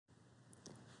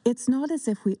It's not as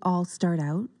if we all start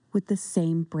out with the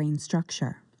same brain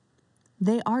structure.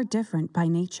 They are different by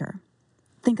nature.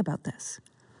 Think about this.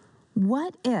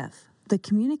 What if the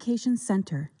communication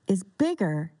center is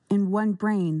bigger in one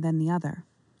brain than the other?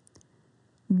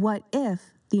 What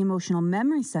if the emotional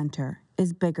memory center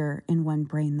is bigger in one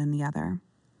brain than the other?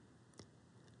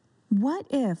 What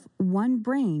if one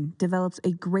brain develops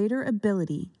a greater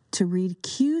ability to read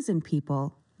cues in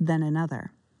people than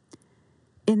another?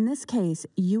 In this case,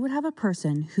 you would have a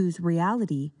person whose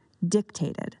reality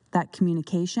dictated that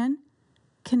communication,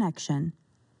 connection,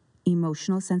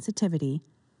 emotional sensitivity,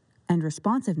 and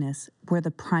responsiveness were the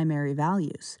primary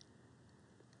values.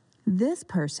 This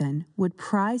person would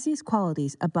prize these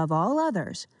qualities above all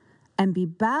others and be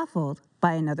baffled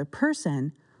by another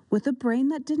person with a brain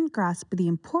that didn't grasp the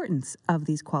importance of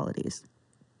these qualities.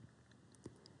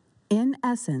 In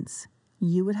essence,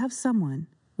 you would have someone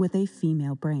with a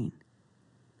female brain.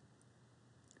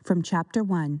 From Chapter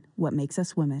 1, What Makes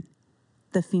Us Women,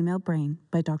 The Female Brain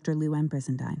by Dr. Louann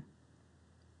Brizendine.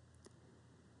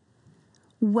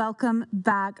 Welcome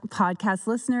back, podcast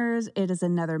listeners. It is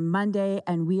another Monday,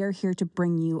 and we are here to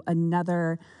bring you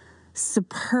another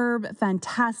superb,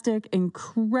 fantastic,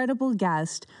 incredible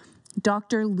guest,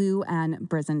 Dr. Louann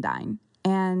Brizendine.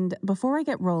 And before I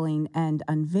get rolling and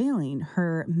unveiling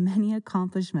her many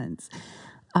accomplishments,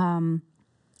 I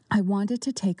wanted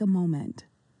to take a moment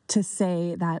to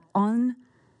say that on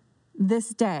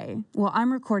this day, well,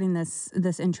 I'm recording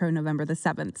this intro November the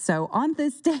 7th. So on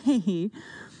this day,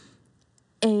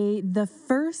 the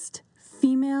first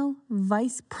female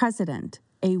vice president,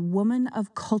 a woman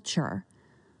of culture,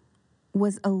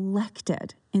 was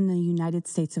elected in the United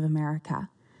States of America.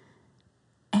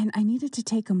 And I needed to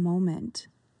take a moment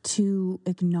to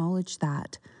acknowledge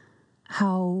that,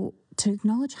 how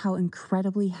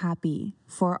incredibly happy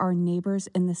for our neighbors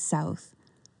in the South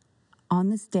on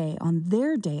this day, on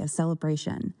their day of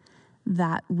celebration,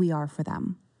 that we are for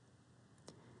them.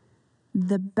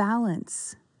 The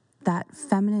balance that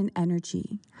feminine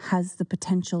energy has the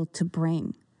potential to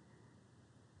bring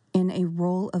in a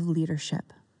role of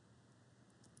leadership.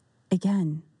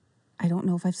 Again, I don't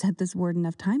know if I've said this word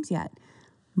enough times yet,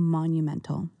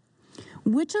 monumental.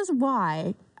 Which is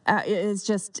why it is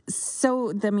just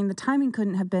so, the timing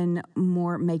couldn't have been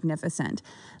more magnificent,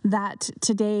 that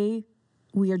today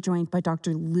we are joined by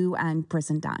Dr. Louann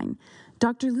Brizendine.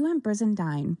 Dr. Louann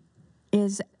Brizendine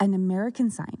is an American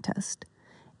scientist,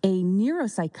 a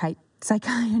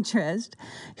neuropsychiatrist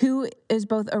who is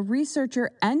both a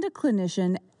researcher and a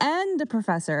clinician and a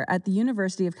professor at the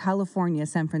University of California,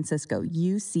 San Francisco,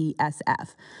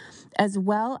 UCSF, as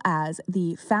well as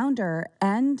the founder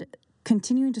and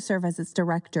continuing to serve as its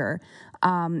director,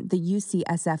 the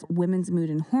UCSF Women's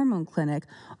Mood and Hormone Clinic,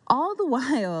 all the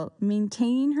while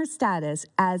maintaining her status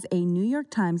as a New York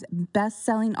Times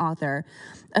best-selling author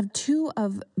of two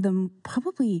of the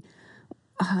probably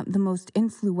the most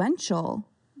influential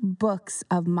books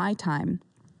of my time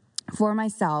for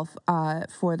myself,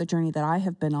 for the journey that I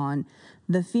have been on,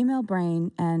 The Female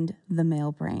Brain and The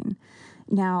Male Brain.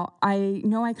 Now, I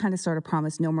know I kind of sort of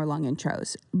promised no more long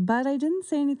intros, but I didn't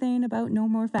say anything about no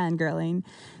more fangirling.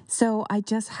 So I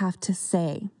just have to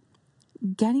say,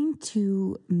 getting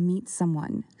to meet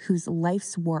someone whose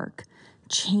life's work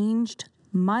changed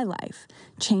my life,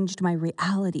 changed my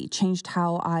reality, changed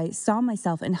how I saw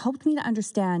myself, and helped me to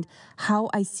understand how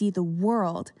I see the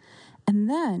world. And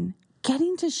then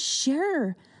getting to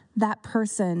share that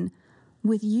person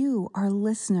with you, our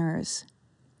listeners,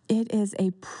 it is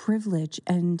a privilege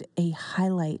and a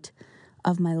highlight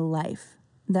of my life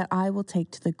that I will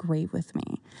take to the grave with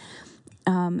me.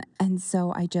 And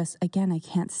so I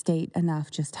can't state enough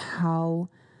just how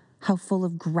full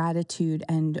of gratitude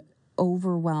and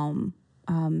overwhelm,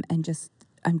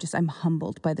 I'm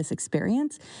humbled by this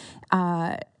experience.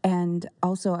 And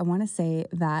also I want to say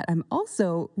that I'm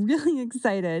also really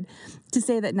excited to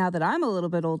say that now that I'm a little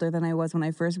bit older than I was when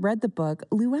I first read the book,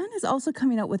 Louann is also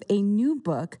coming out with a new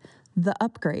book, The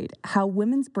Upgrade, How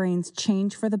Women's Brains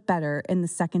Change for the Better in the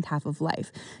Second Half of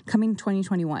Life, coming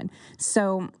 2021.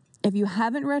 So if you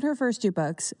haven't read her first two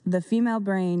books, The Female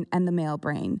Brain and The Male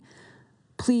Brain,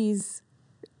 please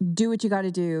do what you got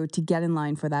to do to get in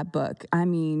line for that book.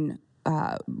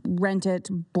 Rent it,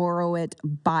 borrow it,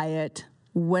 buy it,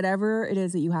 whatever it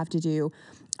is that you have to do.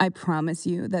 I promise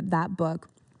you that book,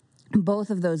 both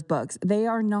of those books, they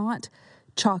are not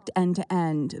chalked end to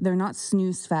end. They're not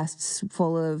snooze fests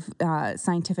full of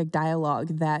scientific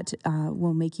dialogue that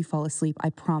will make you fall asleep. I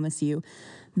promise you.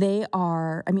 They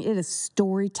are, it is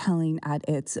storytelling at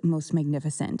its most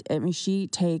magnificent. She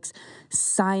takes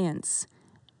science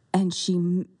and she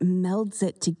melds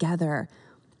it together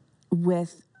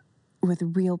with with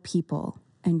real people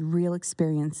and real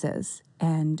experiences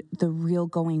and the real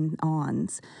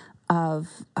going-ons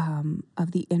of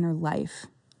the inner life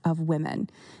of women.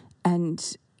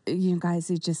 And you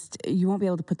guys, you won't be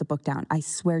able to put the book down. I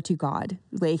swear to God,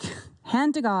 like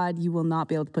hand to God, you will not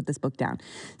be able to put this book down.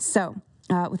 So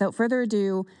without further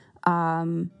ado,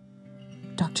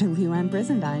 Dr. Louann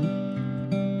Brizendine.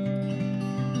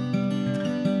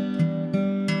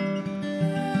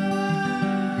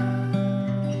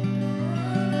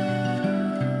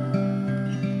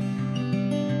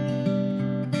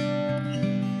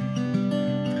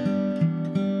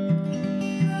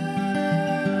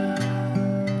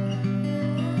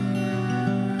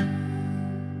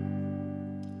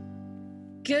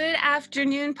 Good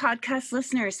afternoon, podcast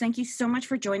listeners. Thank you so much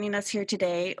for joining us here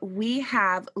today. We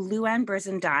have Louann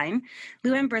Brizendine.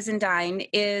 Louann Brizendine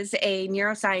is a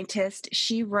neuroscientist.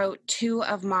 She wrote two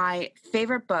of my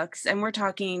favorite books, and we're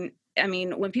talking, I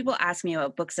mean, when people ask me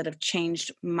about books that have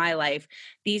changed my life,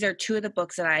 these are two of the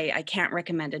books that I can't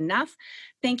recommend enough.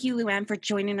 Thank you, Louann, for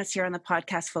joining us here on the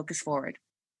podcast Focus Forward.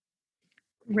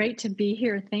 Great to be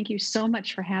here. Thank you so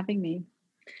much for having me.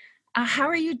 How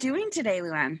are you doing today,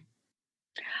 Louann?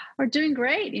 We're doing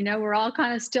great. You know, we're all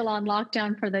kind of still on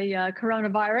lockdown for the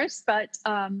coronavirus, but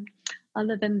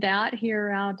other than that,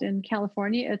 here out in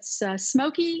California, it's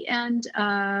smoky and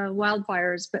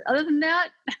wildfires. But other than that,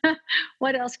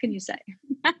 what else can you say?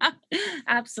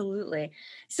 Absolutely.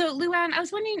 So, Louann, I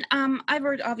was wondering, I've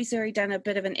obviously already done a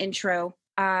bit of an intro,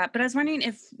 but I was wondering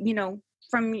if,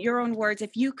 from your own words,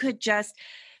 if you could just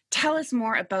tell us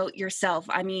more about yourself.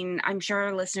 I mean, I'm sure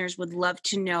our listeners would love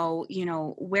to know,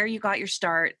 where you got your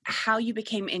start, how you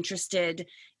became interested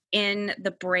in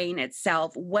the brain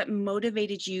itself, what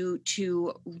motivated you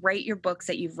to write your books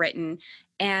that you've written,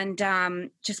 and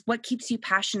just what keeps you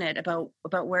passionate about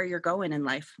where you're going in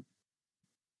life.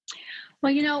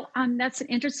 Well, that's an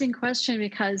interesting question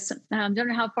because I don't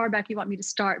know how far back you want me to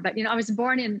start, but I was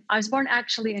born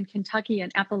actually in Kentucky in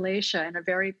Appalachia, in a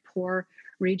very poor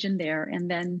region there, and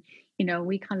then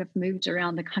we kind of moved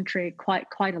around the country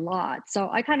quite a lot. So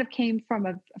I kind of came from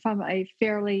a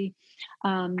fairly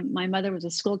my mother was a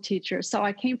school teacher, so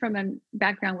I came from a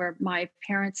background where my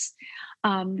parents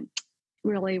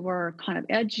really were kind of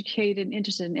educated and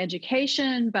interested in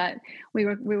education, but we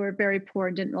were very poor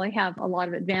and didn't really have a lot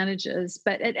of advantages.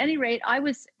 But at any rate, I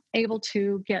was able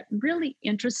to get really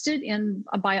interested in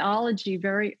biology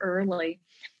very early,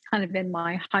 kind of in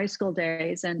my high school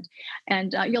days. And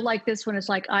you'll like this one. It's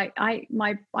like I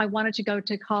wanted to go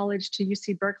to college to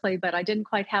UC Berkeley, but I didn't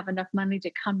quite have enough money to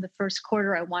come the first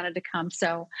quarter I wanted to come.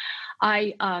 So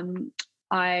my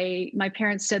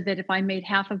parents said that if I made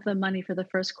half of the money for the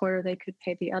first quarter, they could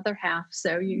pay the other half.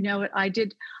 So what I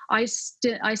did, I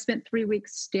spent 3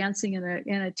 weeks dancing in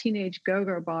a teenage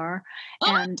go-go bar,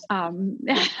 and love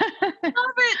it. I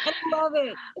love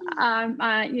it.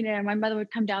 My mother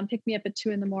would come down, pick me up at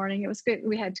 2 a.m. It was good.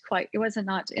 It wasn't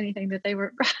not anything that they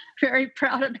were very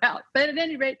proud about, but at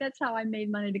any rate, that's how I made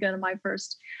money to go to my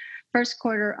first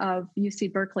quarter of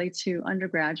UC Berkeley to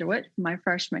undergraduate, my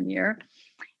freshman year.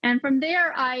 And from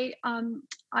there, I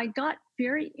got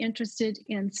very interested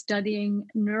in studying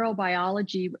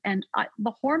neurobiology, and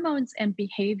the hormones and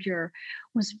behavior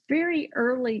was very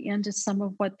early into some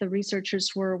of what the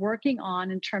researchers were working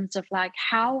on in terms of like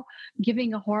how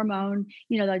giving a hormone,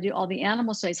 they do all the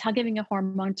animal studies, how giving a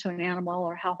hormone to an animal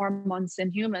or how hormones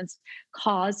in humans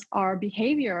cause our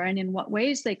behavior, and in what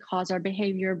ways they cause our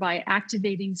behavior by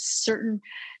activating certain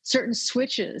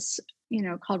switches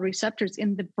called receptors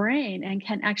in the brain, and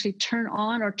can actually turn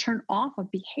on or turn off a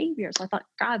behavior. So I thought,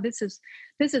 God, this is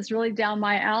really down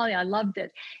my alley. I loved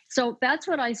it. So that's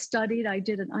what I studied. I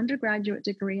did an undergraduate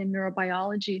degree in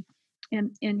neurobiology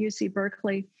in UC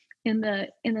Berkeley in the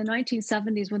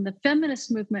 1970s, when the feminist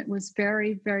movement was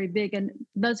very, very big. And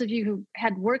those of you who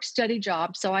had work-study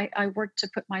jobs, so I worked to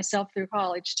put myself through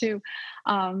college too,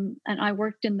 and I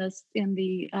worked in a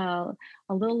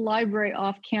little library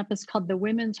off campus called the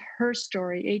Women's Her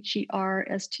Story,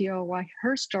 HERSTOY,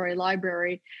 Her Story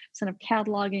Library, sort of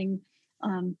cataloging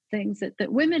things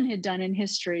that women had done in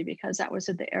history, because that was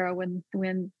at the era when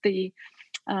the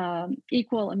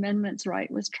Equal Amendments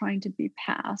right was trying to be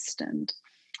passed, and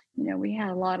we had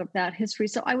a lot of that history.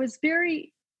 So I was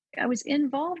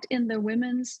involved in the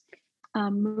women's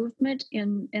movement,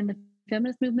 in the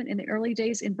feminist movement in the early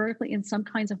days in Berkeley in some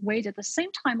kinds of ways. At the same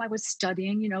time, I was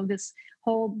studying, the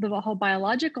whole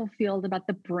biological field about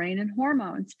the brain and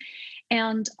hormones.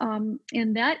 And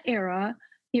in that era,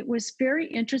 it was very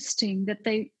interesting that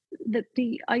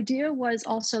the idea was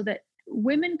also that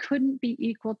women couldn't be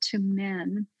equal to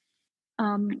men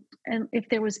and if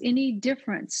there was any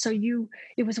difference. So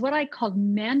it was what I called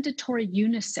mandatory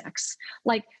unisex.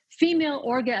 Like female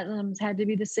orgasms had to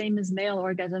be the same as male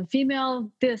orgasm.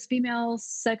 Female this, female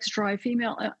sex drive,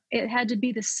 female. It had to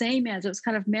be the same as. It was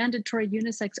kind of mandatory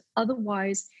unisex.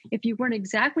 Otherwise, if you weren't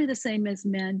exactly the same as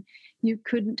men, you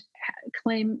couldn't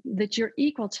claim that you're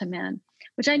equal to men.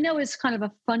 Which I know is kind of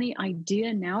a funny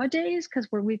idea nowadays because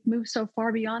we've moved so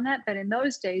far beyond that. But in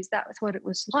those days, that was what it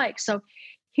was like. So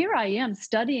here I am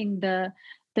studying the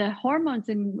hormones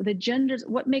and the genders,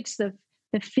 what makes the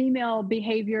female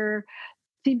behavior,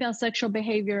 female sexual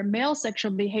behavior, male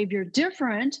sexual behavior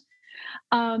different.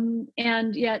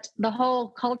 And yet the whole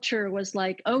culture was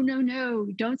like, oh, no,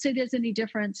 don't say there's any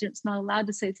difference. It's not allowed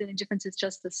to say it's any difference. It's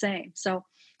just the same. So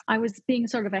I was being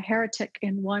sort of a heretic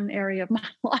in one area of my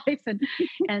life. And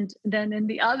then in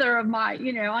the other of my,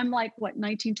 I'm like,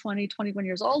 19, 20, 21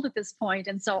 years old at this point.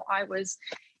 And so I was,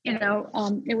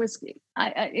 it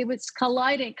was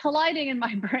colliding in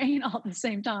my brain all at the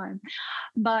same time.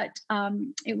 But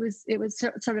it was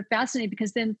sort of fascinating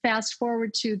because then fast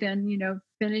forward to then,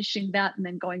 finishing that and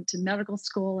then going to medical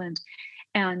school and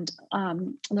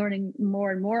learning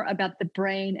more and more about the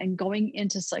brain and going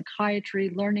into psychiatry,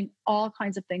 learning all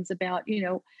kinds of things about,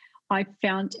 I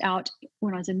found out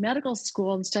when I was in medical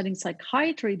school and studying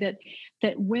psychiatry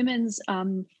that women's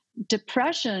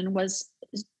depression was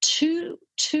 2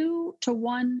 to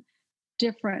 1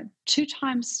 different, 2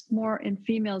 times more in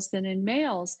females than in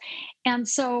males. And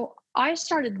so I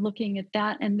started looking at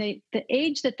that, and the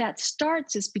age that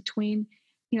starts is between,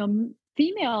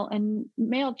 female and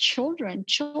male children.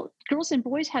 Girls and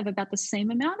boys have about the same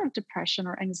amount of depression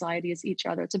or anxiety as each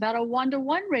other. It's about a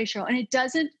 1-to-1 ratio. And it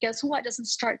doesn't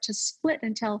start to split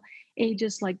until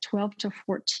ages like 12 to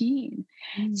 14.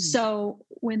 So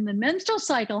when the menstrual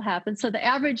cycle happens, so the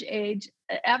average age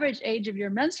of your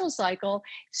menstrual cycle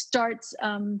starts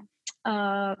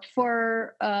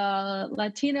for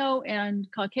Latino and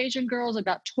Caucasian girls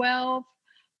about 12,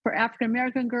 for African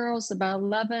American girls about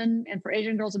 11, and for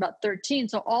Asian girls about 13.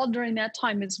 So all during that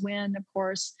time is when, of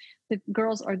course, the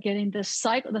girls are getting the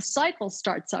cycle. The cycle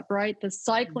starts up, right? The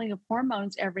cycling of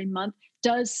hormones every month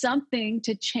does something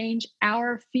to change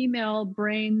our female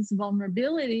brain's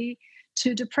vulnerability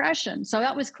to depression. So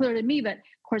that was clear to me, but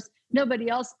of course, nobody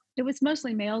else. It was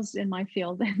mostly males in my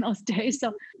field in those days,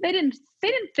 so they didn't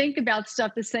think about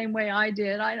stuff the same way I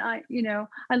did. I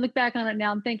look back on it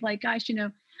now and think like, gosh,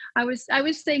 I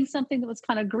was saying something that was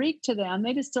kind of Greek to them.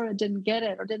 They just sort of didn't get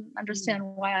it or didn't understand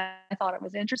why I thought it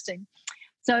was interesting.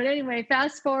 So anyway,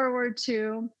 fast forward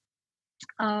to,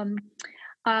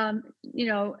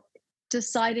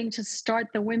 deciding to start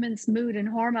the Women's Mood and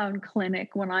Hormone Clinic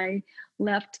when I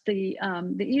left the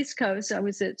East Coast. I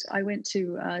went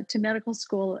to medical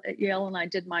school at Yale, and I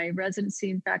did my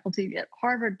residency and faculty at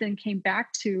Harvard. Then came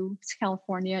back to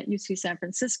California at UC San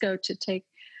Francisco to take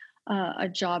a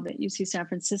job at UC San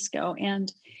Francisco,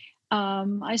 and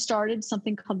I started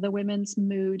something called the Women's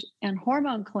Mood and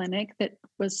Hormone Clinic that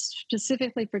was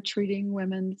specifically for treating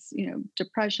women's,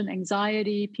 depression,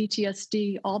 anxiety,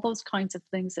 PTSD, all those kinds of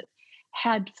things that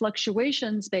had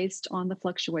fluctuations based on the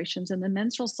fluctuations in the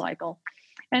menstrual cycle.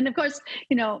 And of course,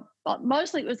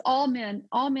 mostly it was all men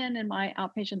in my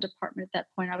outpatient department at that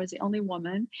point. I was the only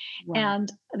woman. Wow.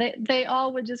 And they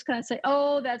all would just kind of say,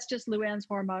 oh, that's just Louann's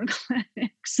hormone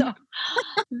clinic. So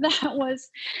that was,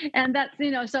 and that's,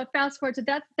 so fast forward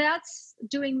to that's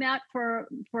doing that for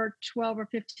 12 or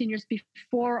 15 years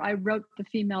before I wrote the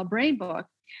Female Brain book.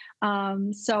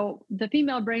 So the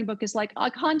Female Brain book is like a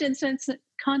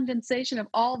condensation of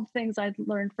all the things I'd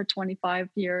learned for 25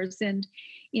 years in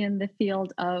the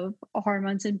field of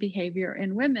hormones and behavior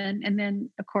in women. And then,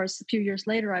 of course, a few years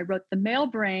later, I wrote the Male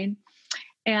Brain,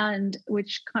 and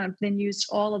which kind of then used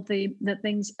all of the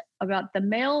things about the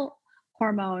male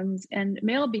hormones and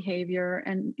male behavior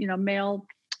and, male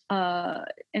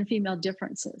and female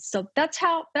differences. So that's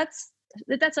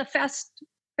a fast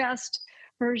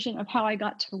version of how I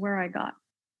got to where I got.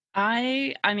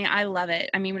 I mean, I love it.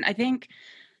 I mean, I think,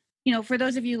 for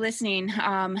those of you listening,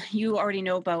 you already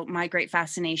know about my great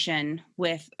fascination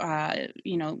with,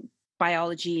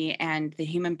 biology and the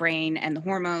human brain and the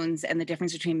hormones and the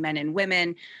difference between men and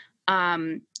women.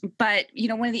 But,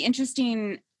 one of the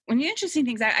interesting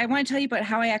things, I want to tell you about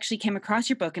how I actually came across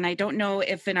your book. And I don't know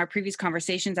if in our previous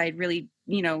conversations, I had really,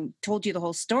 told you the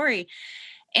whole story.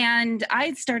 And I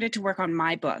had started to work on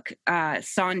my book,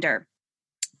 Sonder.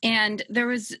 And there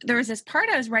was this part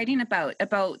I was writing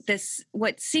about this,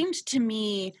 what seemed to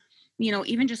me,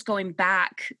 even just going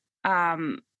back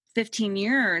 15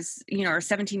 years, or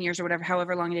 17 years or whatever,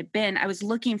 however long it had been, I was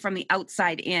looking from the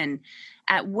outside in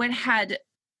at what had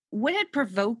what had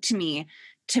provoked me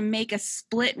to make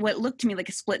what looked to me like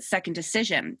a split second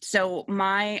decision. So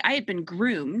I had been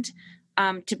groomed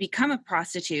to become a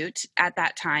prostitute at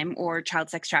that time, or child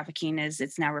sex trafficking as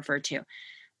it's now referred to.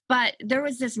 But there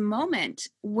was this moment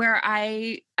where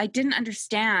I didn't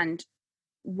understand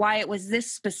why it was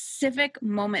this specific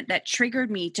moment that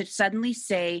triggered me to suddenly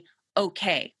say,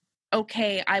 okay,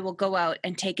 I will go out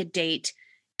and take a date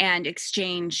and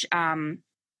exchange,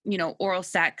 oral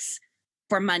sex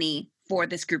for money for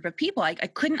this group of people. I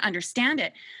couldn't understand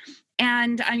it.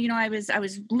 And I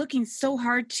was looking so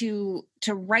hard to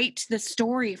write the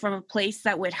story from a place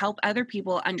that would help other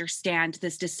people understand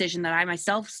this decision that I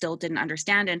myself still didn't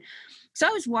understand. And so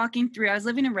I was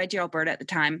living in Red Deer, Alberta at the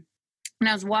time. And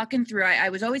I was walking through, I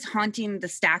was always haunting the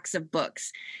stacks of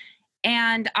books.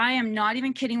 And I am not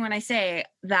even kidding when I say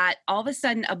that all of a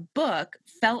sudden a book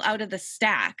fell out of the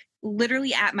stack,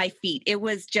 literally at my feet. It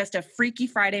was just a Freaky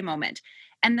Friday moment.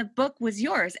 And the book was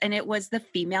yours, and it was The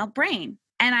Female Brain.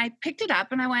 And I picked it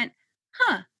up and I went,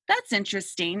 that's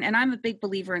interesting. And I'm a big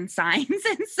believer in science.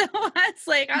 And so I was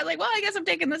like, well, I guess I'm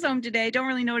taking this home today. I don't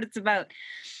really know what it's about.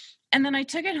 And then I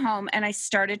took it home and I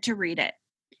started to read it.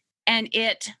 And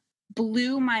it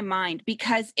blew my mind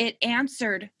because it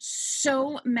answered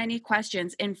so many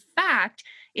questions. In fact,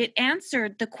 it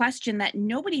answered the question that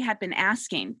nobody had been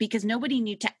asking because nobody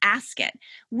knew to ask it,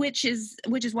 which is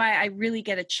why I really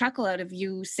get a chuckle out of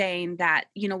you saying that,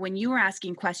 when you were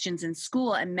asking questions in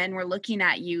school and men were looking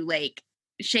at you like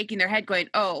shaking their head going,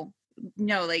 oh,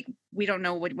 no, like, we don't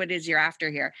know what is you're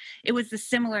after here. It was the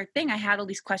similar thing. I had all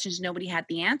these questions. Nobody had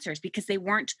the answers because they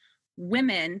weren't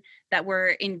women that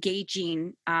were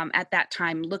engaging at that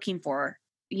time looking for,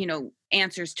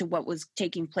 answers to what was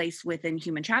taking place within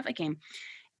human trafficking.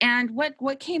 And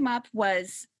what came up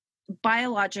was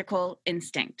biological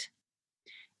instinct.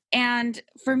 And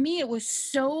for me, it was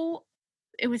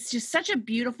just such a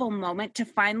beautiful moment to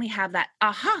finally have that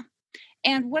aha.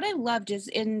 And what I loved is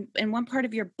in one part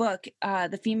of your book,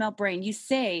 The Female Brain, you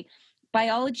say,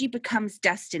 biology becomes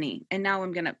destiny. And now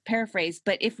I'm going to paraphrase,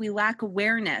 but if we lack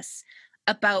awareness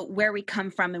about where we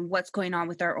come from and what's going on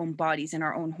with our own bodies and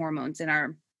our own hormones in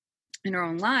our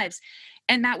own lives.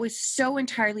 And that was so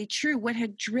entirely true. What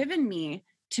had driven me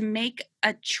to make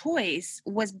a choice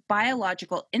was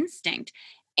biological instinct.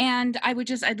 And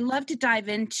I'd love to dive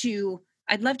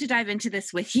into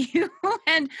this with you.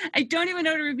 And I don't even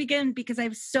know where to begin because I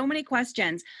have so many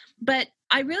questions. But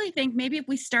I really think maybe if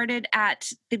we started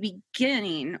at the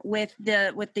beginning with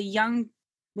the young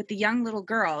little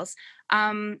girls,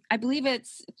 I believe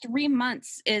it's 3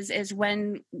 months is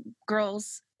when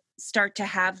girls start to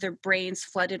have their brains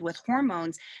flooded with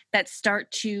hormones that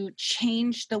start to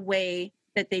change the way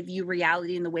that they view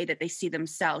reality and the way that they see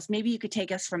themselves. Maybe you could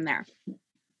take us from there.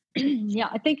 Yeah,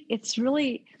 I think it's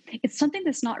something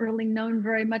that's not really known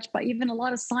very much by even a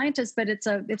lot of scientists, but it's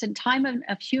a time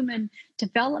of human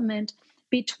development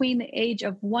between the age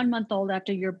of 1 month old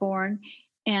after you're born,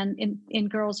 and in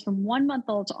girls from 1 month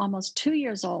old to almost 2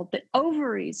 years old, the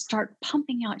ovaries start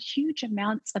pumping out huge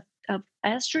amounts of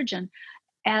estrogen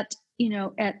at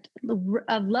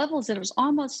levels that was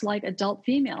almost like adult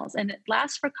females, and it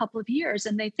lasts for a couple of years.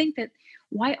 And they think that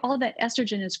why all that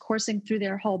estrogen is coursing through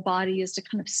their whole body is to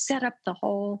kind of set up the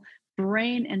whole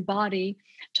brain and body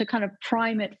to kind of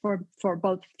prime it for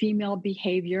both female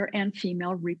behavior and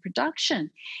female reproduction.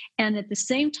 And at the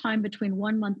same time, between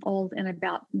 1 month old and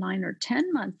about 9 or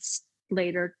 10 months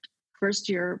later, first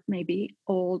year maybe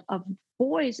old of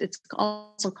boys, it's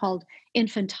also called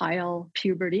infantile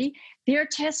puberty. Their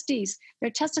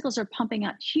testicles are pumping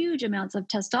out huge amounts of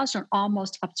testosterone,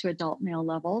 almost up to adult male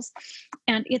levels.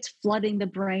 And it's flooding the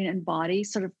brain and body,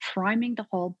 sort of priming the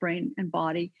whole brain and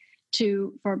body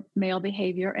for male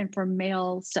behavior and for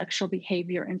male sexual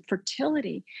behavior and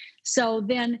fertility. So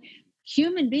then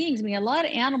human beings, a lot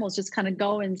of animals just kind of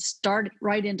go and start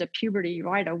right into puberty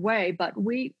right away, but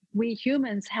we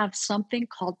humans have something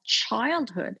called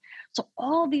childhood. So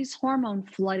all these hormone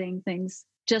flooding things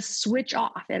just switch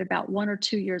off at about 1 or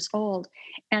 2 years old.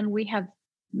 And we have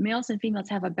males and females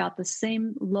have about the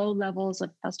same low levels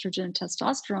of estrogen and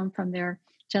testosterone from their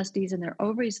testes and their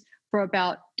ovaries for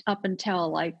about up until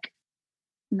like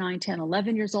 9, 10,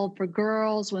 11 years old for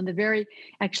girls, when the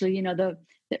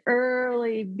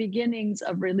early beginnings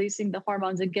of releasing the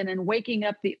hormones again and waking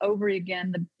up the ovary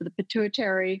again, the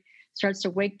pituitary starts to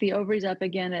wake the ovaries up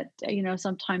again at,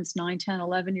 sometimes 9, 10,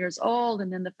 11 years old.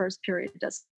 And then the first period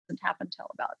doesn't happen until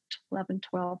about 11,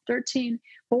 12, 13.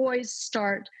 Boys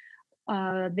start,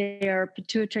 their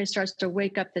pituitary starts to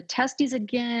wake up the testes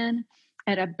again.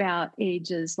 at about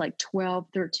ages like 12,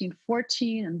 13,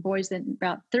 14, and boys then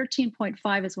about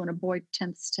 13.5 is when a boy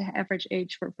tends to average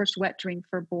age for first wet dream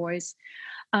for boys,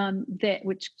 that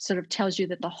which sort of tells you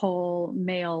that the whole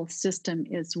male system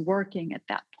is working at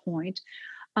that point.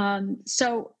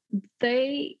 So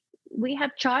they we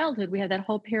have childhood, we have that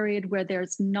whole period where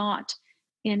there's not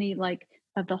any like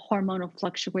of the hormonal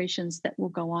fluctuations that will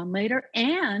go on later,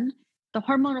 and the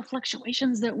hormonal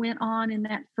fluctuations that went on in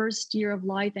that first year of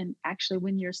life, and actually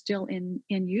when you're still in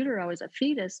utero as a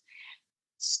fetus,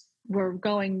 were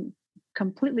going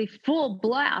completely full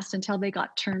blast until they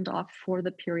got turned off for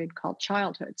the period called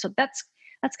childhood. So that's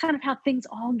kind of how things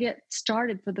all get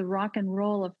started for the rock and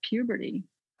roll of puberty.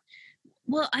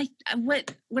 Well,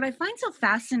 what I find so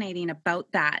fascinating about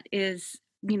that is,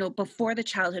 before the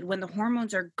childhood, when the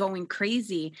hormones are going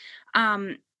crazy,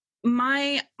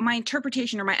 my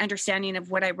interpretation or my understanding of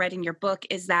what I read in your book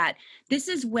is that this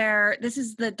is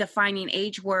the defining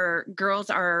age where girls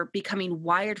are becoming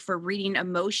wired for reading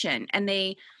emotion,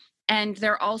 and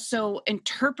they're also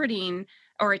interpreting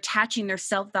or attaching their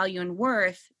self-value and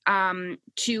worth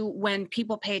to when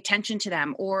people pay attention to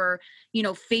them, or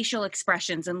facial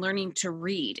expressions, and learning to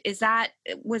read.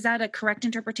 Was that a correct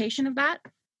interpretation of that?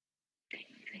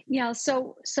 Yeah.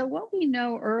 So what we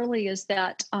know early is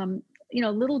that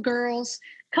little girls.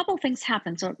 Couple things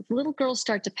happen. So little girls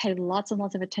start to pay lots and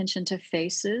lots of attention to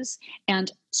faces,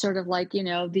 and sort of like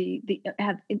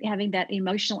having that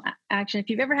emotional action. If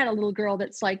you've ever had a little girl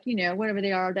that's like whatever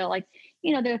they are, they're like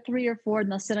they're 3 or 4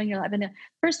 and they'll sit on your lap, and the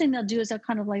first thing they'll do is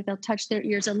they'll touch their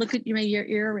ears and look at your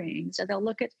earrings, or they'll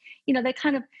look at they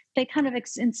kind of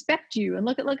inspect you and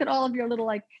look at all of your little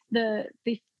like the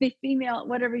female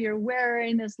whatever you're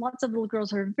wearing. There's lots of little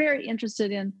girls who are very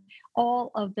interested in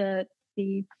all of the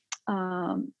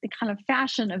kind of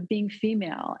fashion of being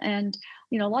female, and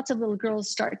lots of little girls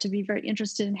start to be very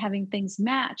interested in having things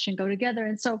match and go together.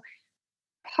 And so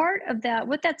part of that,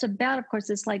 what that's about, of course,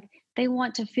 is like they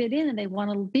want to fit in and they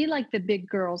want to be like the big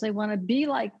girls. They want to be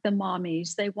like the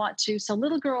mommies. So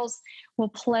little girls will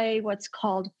play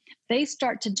they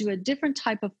start to do a different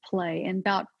type of play. And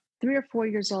about 3 or 4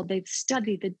 years old, they've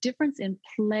studied the difference in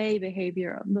play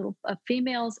behavior of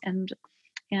females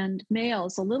and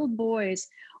males. So little boys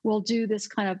will do this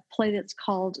kind of play that's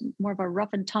called more of a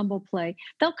rough and tumble play.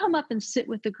 They'll come up and sit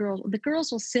with the girls. The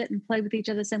girls will sit and play with each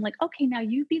other, saying like, "Okay, now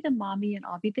you be the mommy and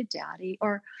I'll be the daddy,"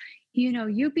 or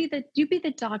you be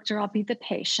the doctor, I'll be the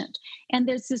patient. And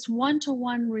there's this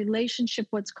one-to-one relationship,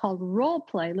 what's called role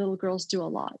play. Little girls do a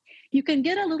lot. You can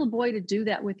get a little boy to do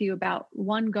that with you about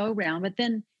one go round, but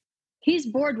then he's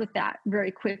bored with that very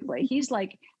quickly. He's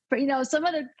like, some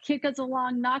other kid comes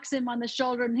along, knocks him on the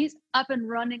shoulder, and he's up and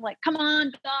running like, "Come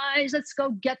on, guys, let's go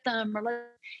get them." Or,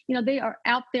 they are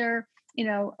out there,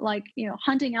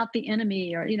 hunting out the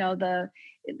enemy, or,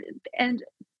 and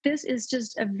this is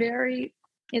just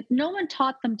no one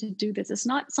taught them to do this. It's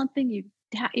not something you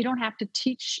don't have to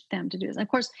teach them to do this. And of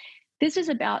course, this is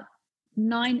about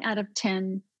 9 out of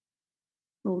 10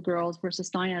 little girls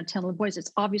versus 9 out of 10 little boys.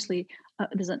 It's obviously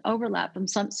there's an overlap, and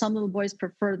some little boys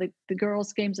prefer the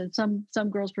girls' games, and some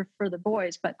girls prefer the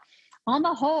boys. But on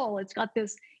the whole, it's got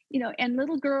this, and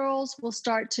little girls will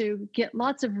start to get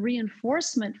lots of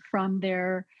reinforcement from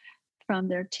their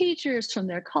teachers, from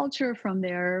their culture, from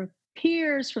their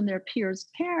peers,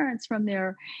 parents, from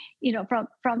their,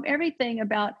 from everything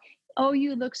about, "Oh,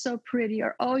 you look so pretty,"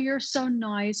 or, "Oh, you're so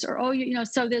nice," or, "Oh,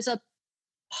 so there's a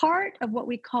part of what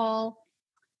we call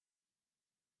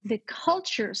the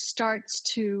culture starts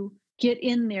to get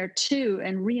in there too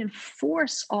and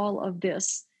reinforce all of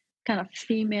this kind of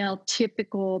female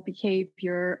typical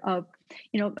behavior of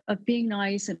being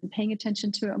nice and paying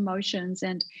attention to emotions,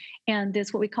 and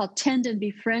this what we call tend and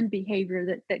befriend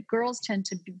behavior that girls tend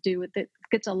to do with it.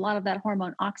 Gets a lot of that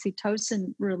hormone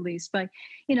oxytocin released by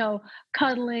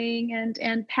cuddling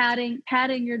and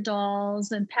patting your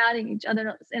dolls and patting each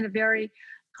other in a very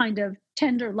kind of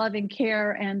tender loving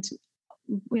care, and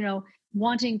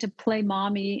wanting to play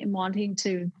mommy and wanting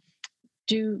to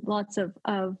do lots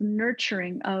of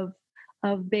nurturing of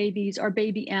babies or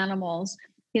baby animals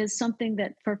is something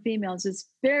that for females is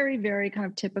very, very kind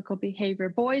of typical behavior.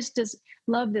 Boys just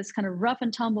love this kind of rough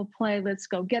and tumble play. Let's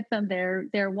go get them.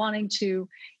 They're wanting to,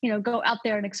 go out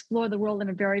there and explore the world in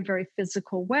a very, very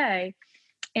physical way.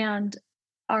 And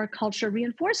our culture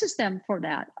reinforces them for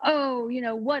that. "Oh,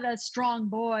 what a strong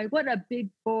boy, what a big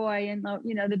boy." And,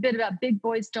 the bit about big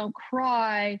boys don't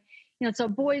cry,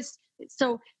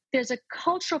 so there's a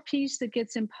cultural piece that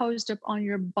gets imposed up on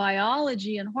your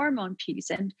biology and hormone piece.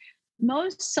 And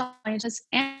most scientists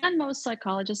and most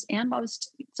psychologists and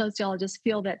most sociologists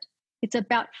feel that it's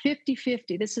about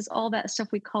 50-50. This is all that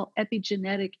stuff we call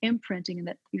epigenetic imprinting, and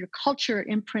that your culture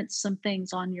imprints some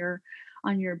things on your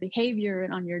behavior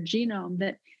and on your genome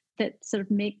that sort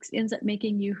of ends up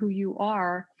making you who you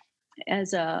are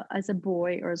as a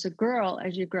boy or as a girl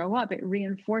as you grow up. It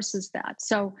reinforces that.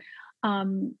 So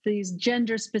these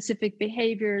gender specific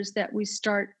behaviors that we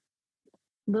start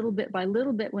little bit by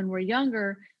little bit when we're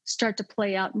younger start to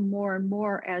play out more and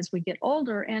more as we get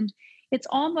older. And it's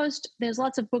almost, there's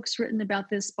lots of books written about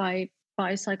this by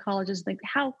psychologists, like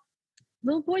how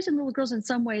little boys and little girls in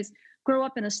some ways grow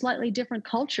up in a slightly different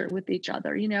culture with each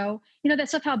other. That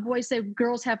stuff, how boys say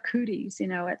girls have cooties,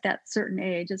 at that certain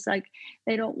age. It's like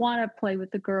they don't want to play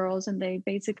with the girls, and they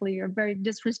basically are very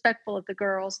disrespectful of the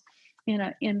girls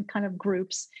in kind of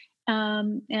groups.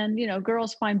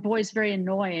 Girls find boys very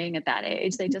annoying at that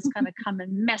age. They just kind of come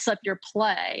and mess up your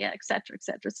play, et cetera, et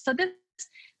cetera. So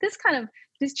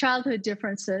these childhood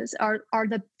differences are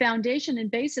the foundation and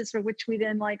basis for which we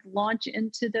then like launch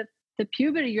into the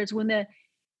puberty years,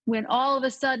 when all of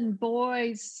a sudden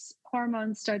boys'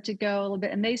 hormones start to go a little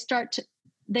bit, and they start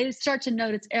to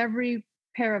notice every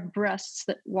pair of breasts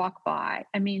that walk by.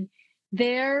 I mean,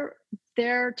 their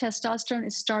testosterone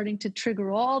is starting to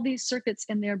trigger all these circuits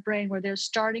in their brain where they're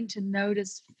starting to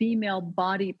notice female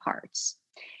body parts.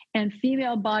 And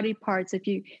female body parts, if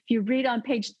you read on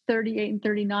page 38 and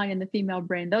 39 in the female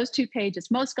brain, those two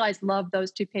pages, most guys love those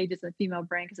two pages in the female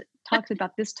brain because it talks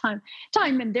about this time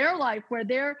in their life where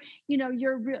they're,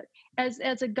 you're as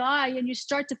a guy, and you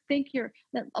start to think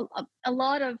a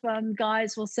lot of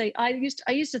guys will say, I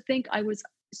used to think I was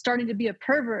starting to be a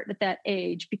pervert at that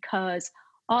age because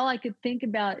all I could think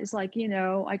about is like,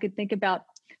 I could think about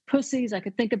pussies, I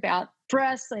could think about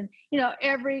breasts, and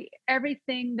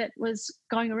everything that was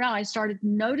going around. I started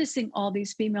noticing all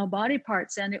these female body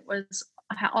parts, and it was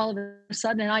all of a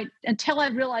sudden, and until I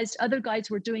realized other guys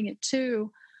were doing it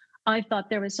too, I thought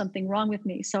there was something wrong with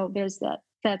me. So there's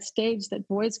that stage that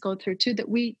boys go through too, that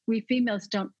we females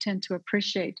don't tend to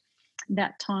appreciate.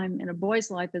 That time in a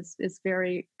boy's life is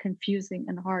very confusing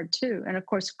and hard too. And of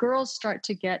course, girls start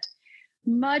to get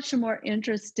much more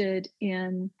interested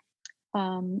in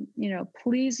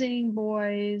pleasing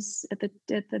boys at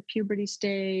the puberty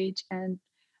stage. And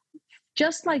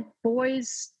just like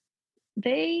boys,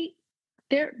 the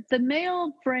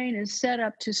male brain is set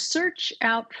up to search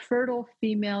out fertile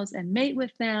females and mate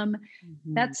with them.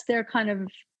 Mm-hmm. That's their kind of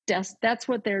that's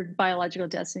what their biological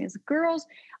destiny is. Girls,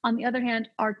 on the other hand,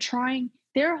 are trying,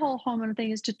 their whole hormone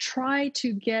thing is to try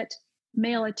to get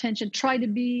male attention, try to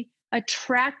be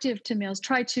attractive to males,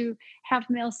 try to have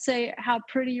males say how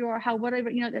pretty you are, how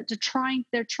whatever,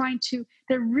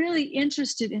 they're really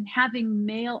interested in having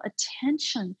male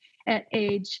attention at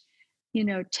age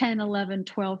 10, 11,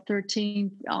 12,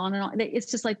 13, on and on.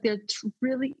 It's just like they're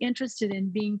really interested in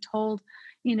being told,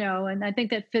 and I think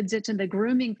that fits into the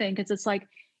grooming thing, because it's like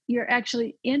you're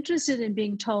actually interested in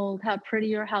being told how pretty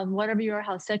you are, how whatever you are,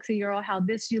 how sexy you are, how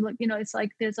this you look. It's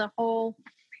like there's a whole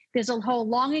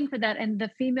longing for that. And the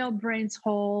female brain's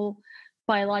whole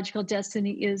biological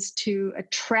destiny is to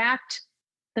attract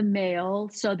the male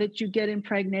so that you get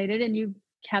impregnated and you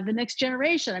have the next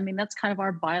generation. I mean, that's kind of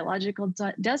our biological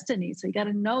destiny. So you got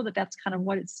to know that that's kind of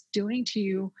what it's doing to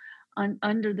you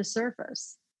under the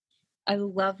surface. I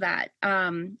love that.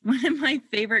 One of my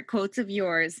favorite quotes of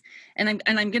yours, and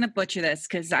I'm going to butcher this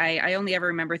because I only ever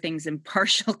remember things in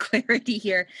partial clarity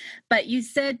here, but you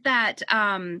said that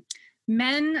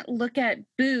men look at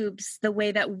boobs the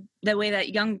way that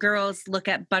young girls look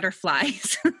at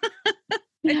butterflies.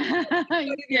 Yes.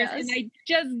 And I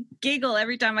just giggle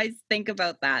every time I think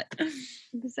about that.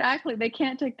 Exactly. They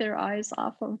can't take their eyes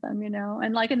off of them,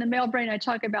 and like in the male brain, I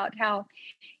talk about how,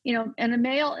 in a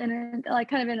male, in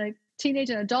a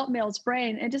teenage and adult male's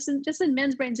brain, and just in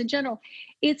men's brains in general,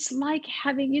 it's like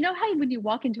having, how when you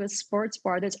walk into a sports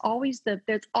bar, there's always the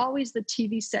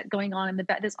TV set going on in the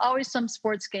back. There's always some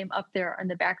sports game up there in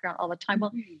the background all the time.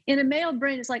 Well, in a male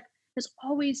brain, it's like there's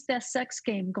always that sex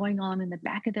game going on in the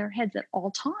back of their heads at all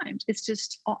times. It's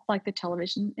just like the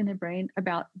television in their brain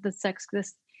about the sex.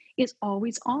 This is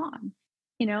always on,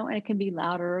 and it can be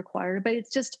louder or quieter, but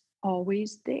it's just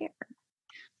always there.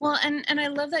 Well, and I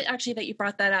love that actually that you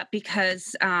brought that up,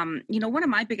 because one of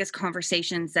my biggest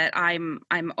conversations that I'm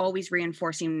always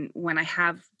reinforcing when I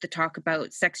have the talk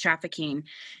about sex trafficking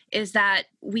is that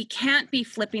we can't be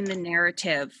flipping the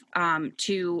narrative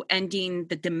to ending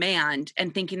the demand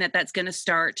and thinking that that's going to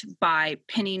start by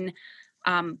pinning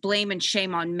blame and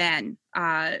shame on men,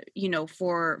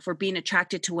 for being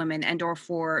attracted to women and or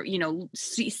for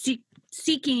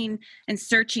seeking and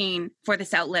searching for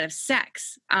this outlet of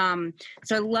sex.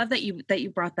 So I love that you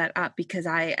brought that up, because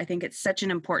I think it's such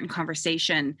an important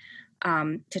conversation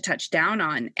to touch down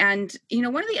on. And,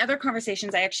 one of the other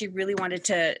conversations I actually really wanted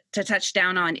to touch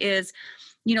down on is,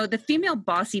 the female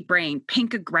bossy brain,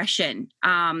 pink aggression,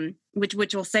 which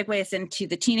will segue us into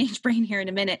the teenage brain here in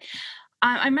a minute.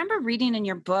 I remember reading in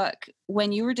your book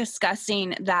when you were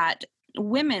discussing that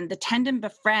women, the tend and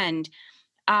befriend,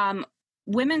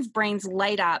 women's brains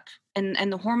light up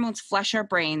and the hormones flush our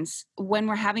brains when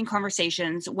we're having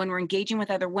conversations, when we're engaging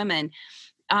with other women.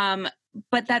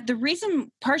 But that the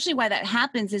reason partially why that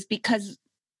happens is because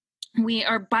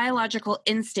our biological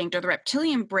instinct, or the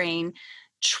reptilian brain,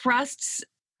 trusts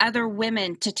other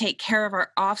women to take care of our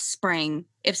offspring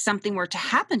if something were to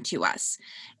happen to us.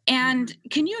 And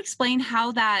can you explain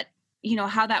how that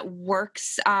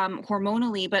works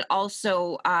hormonally, but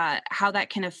also how that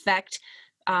can affect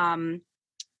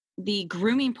the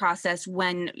grooming process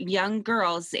when young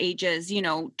girls ages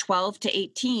 12 to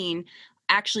 18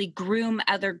 actually groom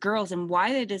other girls, and why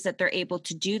it is that they're able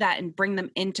to do that and bring them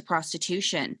into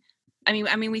prostitution?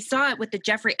 I mean, we saw it with the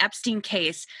Jeffrey Epstein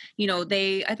case.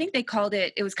 I think they called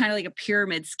it was kind of like a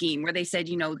pyramid scheme where they said,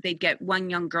 they'd get one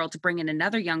young girl to bring in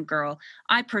another young girl.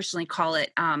 I personally call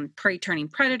it prey turning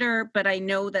predator, but I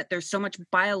know that there's so much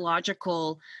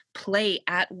biological play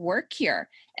at work here.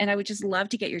 And I would just love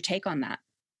to get your take on that.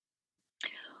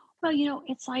 Well,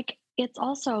 it's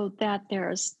also that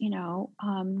there's,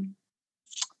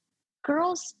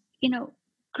 girls,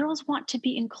 girls want to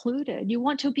be included. You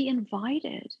want to be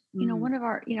invited. One of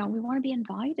our, we want to be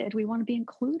invited. We want to be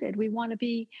included. We want to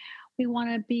be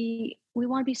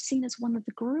seen as one of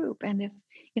the group. And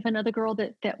if another girl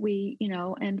that we,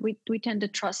 and we tend to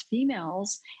trust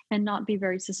females and not be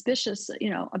very suspicious,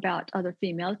 about other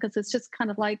females, because it's just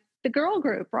kind of like the girl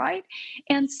group, right?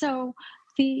 And so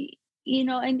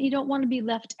and you don't want to be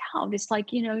left out. It's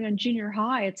like, in junior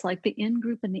high, it's like the in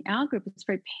group and the out group. It's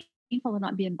very painful to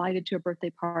not be invited to a birthday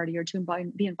party or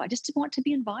be invited. Just to want to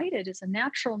be invited is a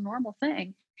natural, normal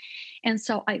thing. And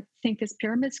so I think this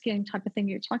pyramid scheme type of thing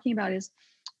you're talking about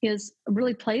is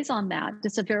really plays on that.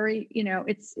 It's a very,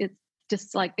 it's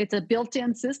just like it's a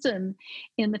built-in system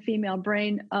in the female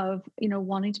brain of,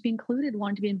 wanting to be included,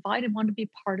 wanting to be invited, wanting to be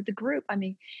part of the group. I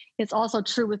mean, it's also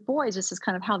true with boys. This is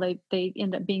kind of how they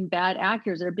end up being bad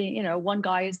actors. They're being, one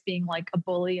guy is being like a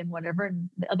bully and whatever, and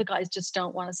the other guys just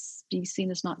don't want to be seen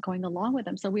as not going along with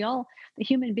them. So the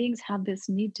human beings have this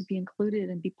need to be included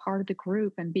and be part of the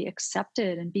group and be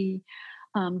accepted and be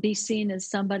seen as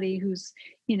somebody who's,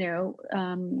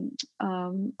 on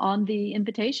the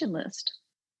invitation list.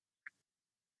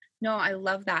 No, I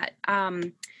love that.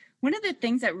 One of the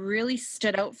things that really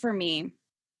stood out for me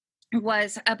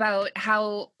was about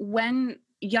how when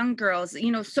young girls,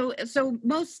 so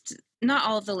most, not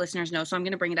all of the listeners know, so I'm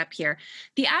going to bring it up here.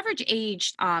 The average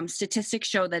age statistics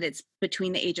show that it's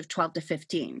between the age of 12 to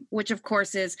 15, which of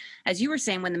course is, as you were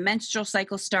saying, when the menstrual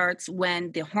cycle starts,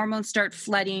 when the hormones start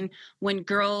flooding, when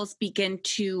girls begin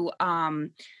to,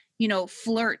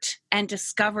 flirt and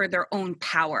discover their own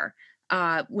power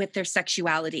with their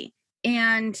sexuality.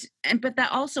 But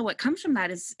that also, what comes from that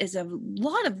is a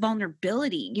lot of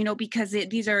vulnerability, because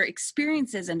these are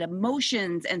experiences and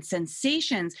emotions and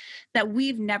sensations that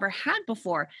we've never had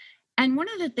before. And one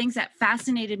of the things that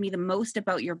fascinated me the most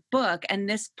about your book, and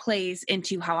this plays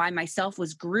into how I myself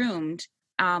was groomed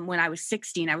when I was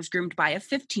 16, I was groomed by a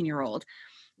 15-year-old,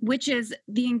 which is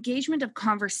the engagement of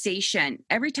conversation.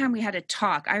 Every time we had a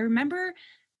talk, I remember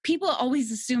people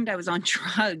always assumed I was on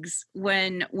drugs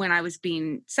when I was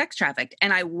being sex trafficked,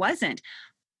 and I wasn't.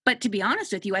 But to be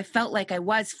honest with you, I felt like I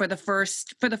was for the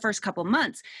first couple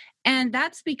months. And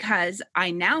that's because I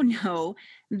now know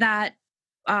that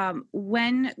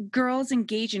when girls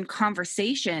engage in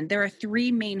conversation, there are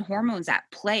three main hormones at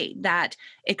play that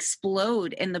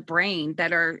explode in the brain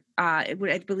that are, I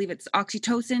believe it's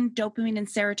oxytocin, dopamine, and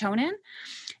serotonin.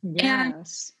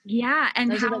 Yes.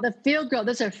 And those are the feel good.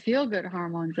 Those are feel good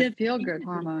hormones. The feel good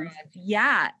hormones.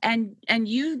 Yeah. And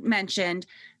you mentioned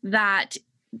that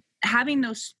having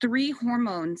those three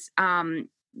hormones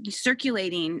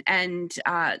circulating and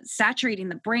saturating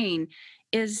the brain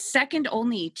is second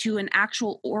only to an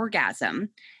actual orgasm,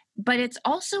 but it's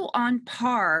also on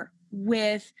par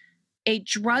with a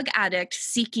drug addict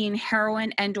seeking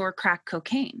heroin and or crack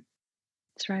cocaine.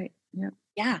 That's right. Yep.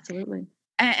 Yeah. Absolutely.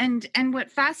 And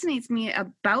what fascinates me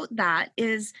about that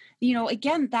is,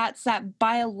 again, that's that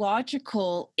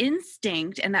biological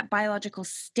instinct and that biological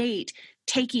state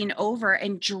taking over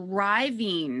and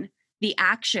driving the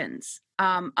actions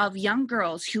of young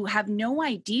girls who have no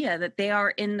idea that they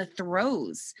are in the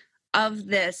throes of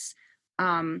this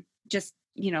just,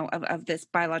 of this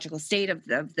biological state of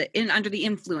under the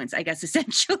influence, I guess,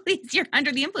 essentially you're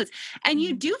under the influence and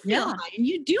you do feel Yeah. high and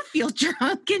you do feel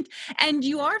drunk and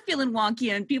you are feeling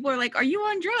wonky and people are like, are you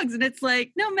on drugs? And it's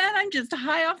like, no, man, I'm just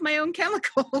high off my own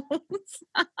chemicals.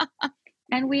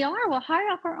 And we're high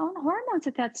off our own hormones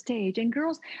at that stage. And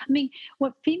girls, I mean,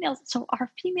 our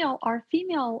female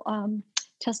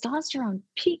testosterone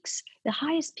peaks, the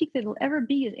highest peak that it'll ever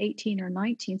be is 18 or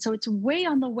 19. So it's way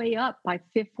on the way up by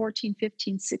 14,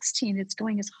 15, 16. It's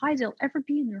going as high as it'll ever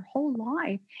be in your whole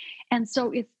life. And so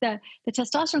it's the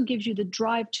testosterone gives you the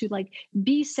drive to like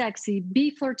be sexy, be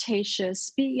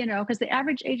flirtatious, be, because the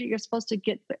average age that you're supposed to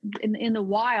get in the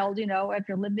wild, if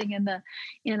you're living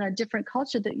in a different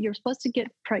culture, that you're supposed to get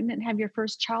pregnant and have your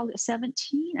first child at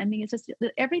 17. I mean, it's just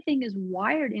everything is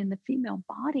wired in the female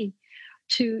body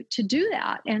to do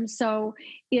that. And so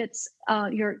it's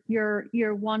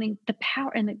you're wanting the power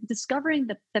and discovering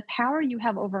the power you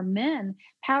have over men,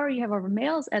 power you have over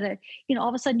males at all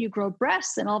of a sudden you grow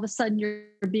breasts and all of a sudden you're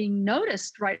being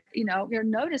noticed, right? You're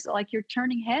noticed, like you're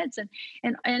turning heads and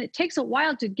it takes a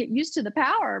while to get used to the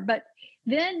power, but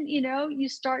then you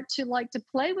start to like to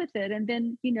play with it, and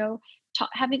then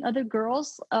having other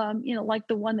girls, like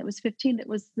the one that was 15 that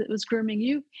was grooming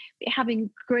you, having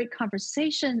great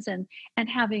conversations and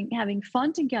having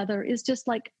fun together is just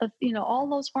like all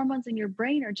those hormones in your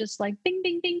brain are just like bing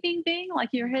bing bing bing bing, like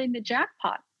you're hitting the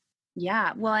jackpot.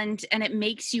 Yeah. Well, and it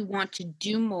makes you want to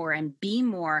do more and be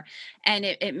more. And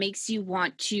it makes you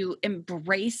want to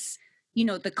embrace,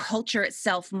 the culture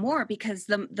itself more, because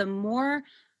the more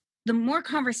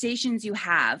conversations you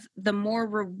have, the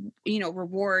more,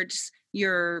 rewards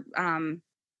you're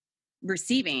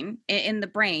receiving in the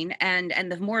brain, and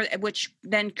the more, which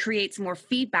then creates more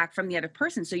feedback from the other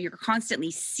person. So you're constantly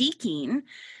seeking,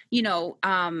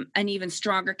 an even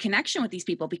stronger connection with these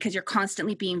people, because you're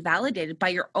constantly being validated by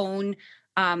your own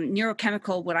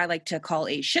neurochemical, what I like to call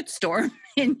a shitstorm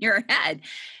in your head.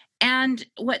 And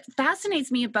what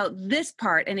fascinates me about this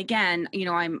part, and again,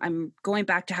 I'm going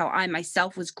back to how I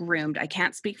myself was groomed. I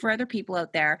can't speak for other people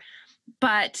out there,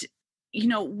 but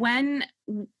when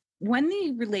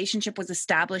the relationship was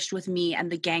established with me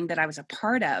and the gang that I was a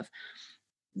part of,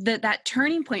 that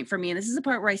turning point for me, and this is the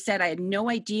part where I said I had no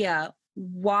idea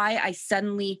why I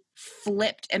suddenly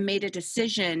flipped and made a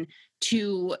decision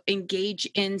to engage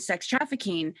in sex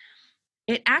trafficking.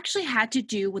 It actually had to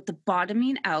do with the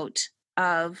bottoming out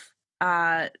of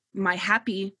my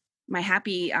happy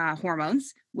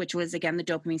hormones, which was again the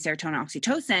dopamine, serotonin,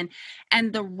 oxytocin,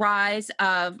 and the rise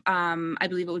of I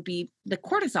believe it would be the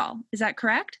cortisol. Is that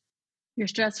correct? Your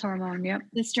stress hormone. Yep.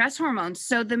 The stress hormone.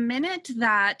 So the minute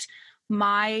that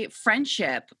my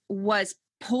friendship was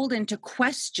pulled into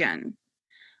question,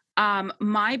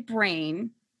 my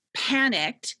brain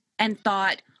panicked and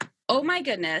thought, oh my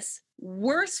goodness,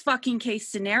 worst fucking case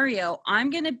scenario, I'm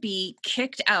going to be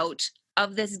kicked out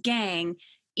of this gang,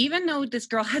 even though this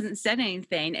girl hasn't said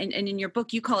anything. And in your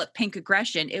book, you call it pink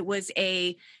aggression. It was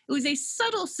a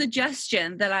subtle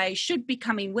suggestion that I should be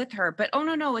coming with her, but oh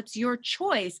no, it's your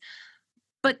choice.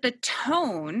 But the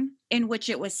tone in which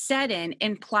it was said in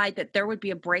implied that there would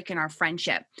be a break in our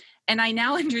friendship. And I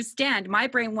now understand. My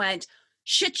brain went,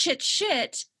 shit.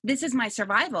 This is my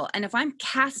survival. And if I'm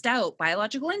cast out,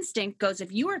 biological instinct goes,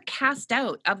 if you are cast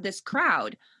out of this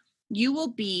crowd, you will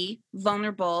be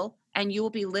vulnerable and you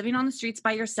will be living on the streets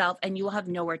by yourself and you will have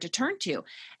nowhere to turn to.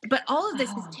 But all of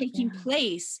this is taking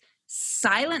place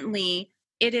silently.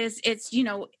 It's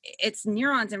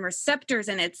neurons and receptors,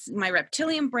 and it's my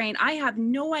reptilian brain. I have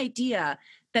no idea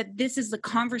that this is the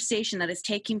conversation that is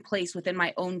taking place within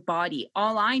my own body.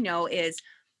 All I know is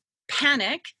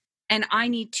panic, and I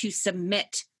need to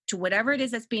submit to whatever it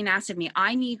is that's being asked of me.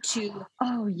 I need to.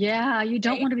 Oh yeah. You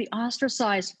don't want to be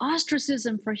ostracized.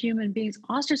 Ostracism for human beings,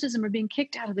 ostracism or being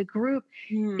kicked out of the group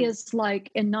is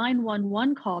like a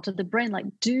 911 call to the brain. Like,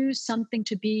 do something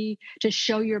to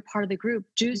show you're part of the group.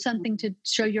 Do something to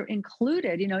show you're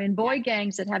included. In boy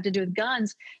gangs that have to do with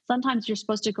guns, sometimes you're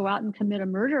supposed to go out and commit a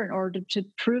murder in order to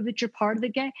prove that you're part of the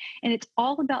gang. And it's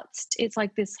all about, it's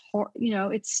like this,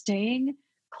 it's staying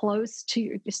close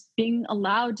to just being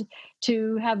allowed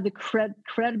to have the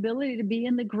credibility to be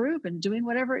in the group and doing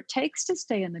whatever it takes to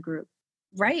stay in the group.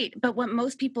 Right. But what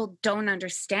most people don't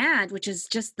understand, which is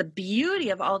just the beauty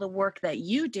of all the work that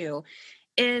you do,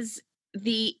 is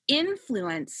the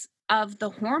influence of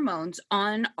the hormones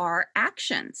on our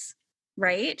actions,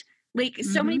 right? Like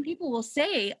so many people will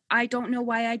say, I don't know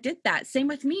why I did that. Same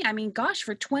with me. I mean, gosh,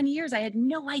 for 20 years, I had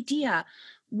no idea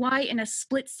why in a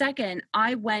split second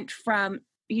I went from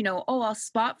I'll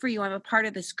spot for you, I'm a part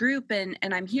of this group and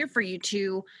I'm here for you,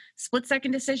 to split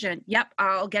second decision. Yep,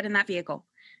 I'll get in that vehicle.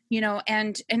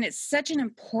 and it's such an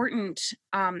important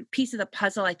piece of the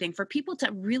puzzle, I think, for people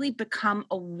to really become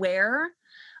aware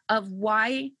of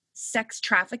why sex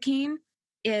trafficking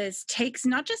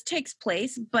not just takes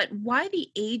place, but why the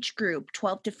age group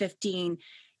 12 to 15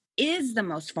 is the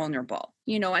most vulnerable.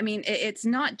 I mean, it's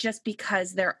not just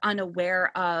because they're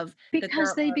unaware of that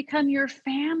Because they become your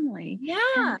family. yeah.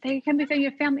 And they can become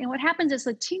your family. And what happens is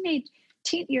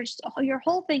your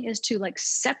whole thing is to like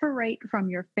separate from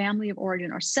your family of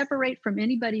origin, or separate from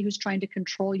anybody who's trying to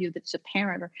control you, that's a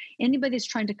parent, or anybody that's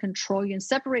trying to control you, and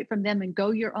separate from them and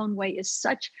go your own way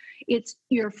it's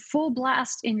your full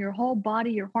blast in your whole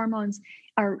body. Your hormones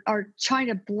are trying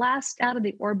to blast out of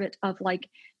the orbit of like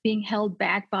being held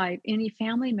back by any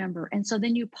family member. And so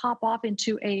then you pop off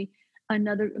into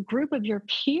another group of your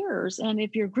peers. And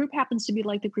if your group happens to be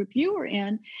like the group you were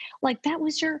in, like that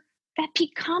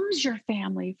becomes your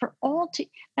family for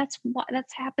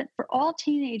that's happened for all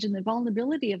teenage, and the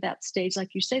vulnerability of that stage,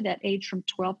 like you say, that age from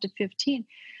 12 to 15.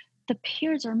 The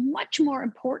peers are much more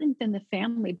important than the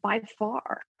family by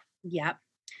far. Yep.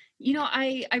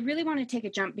 I really want to take a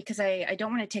jump because I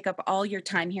don't want to take up all your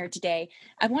time here today.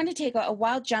 I want to take a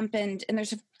wild jump, and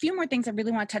there's a few more things I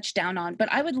really want to touch down on,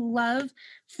 but I would love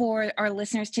for our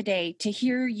listeners today to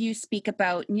hear you speak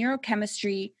about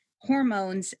neurochemistry,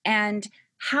 hormones, and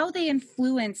how they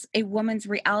influence a woman's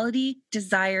reality,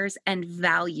 desires, and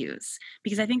values,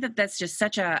 because I think that that's just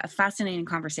such a fascinating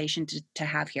conversation to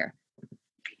have here.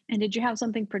 And did you have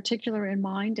something particular in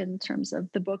mind in terms of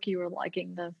the book you were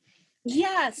liking?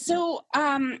 Yeah, so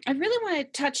I really want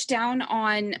to touch down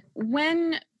on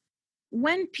when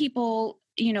people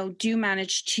do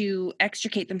manage to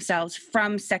extricate themselves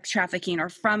from sex trafficking or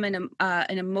from an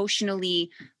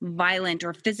emotionally violent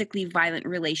or physically violent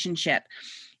relationship.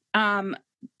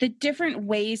 The different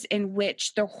ways in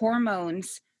which the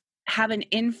hormones have an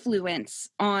influence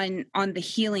on the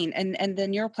healing and the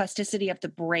neuroplasticity of the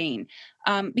brain.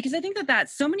 Because I think that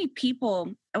so many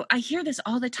people, I hear this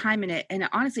all the time, and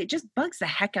honestly, it just bugs the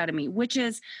heck out of me, which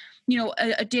is,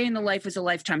 a day in the life is a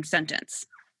lifetime sentence.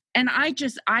 And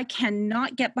I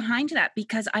cannot get behind that,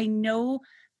 because I know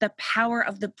the power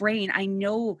of the brain. I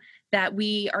know that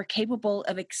we are capable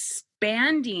of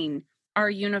expanding our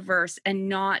universe,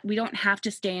 and we don't have to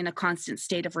stay in a constant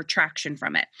state of retraction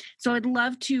from it. So I'd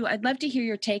love to hear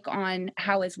your take on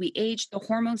how, as we age, the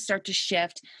hormones start to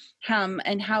shift,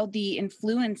 and how the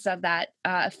influence of that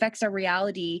affects our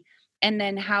reality, and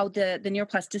then how the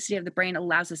neuroplasticity of the brain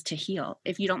allows us to heal,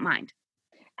 if you don't mind.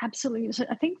 Absolutely. So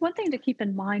I think one thing to keep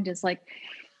in mind is like,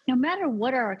 no matter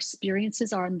what our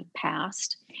experiences are in the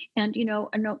past, and no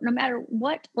matter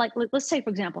what, like let's say, for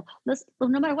example,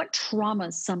 no matter what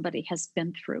traumas somebody has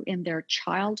been through in their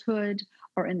childhood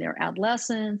or in their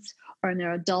adolescence or in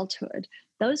their adulthood,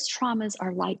 those traumas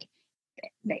are like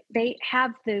they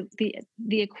have the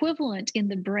equivalent in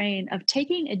the brain of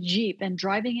taking a Jeep and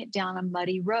driving it down a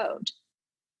muddy road,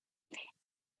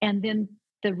 and then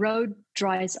the road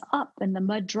dries up and the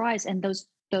mud dries, and those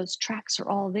tracks are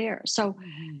all there. So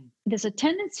there's a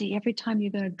tendency every time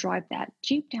you're going to drive that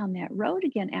Jeep down that road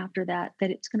again after that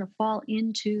it's going to fall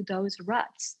into those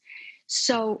ruts.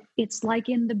 So it's like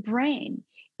in the brain,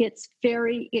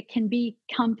 it can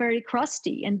become very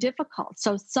crusty and difficult.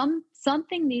 So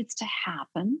something needs to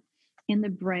happen in the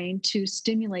brain to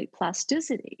stimulate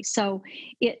plasticity. So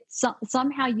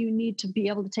somehow you need to be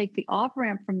able to take the off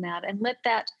ramp from that and let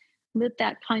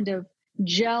that kind of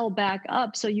gel back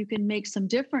up, so you can make some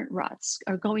different ruts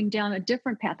or going down a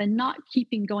different path, and not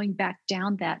keeping going back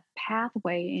down that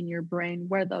pathway in your brain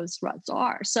where those ruts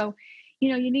are. So,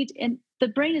 you need and the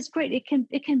brain is great.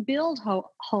 It can build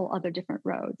whole other different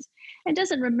roads. It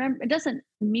doesn't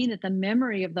mean that the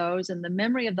memory of those and the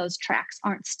memory of those tracks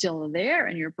aren't still there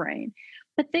in your brain,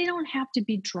 but they don't have to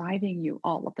be driving you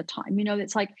all of the time.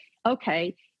 It's like,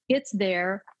 okay, it's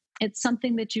there. It's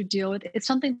something that you deal with. It's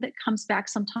something that comes back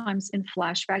sometimes in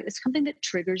flashback. It's something that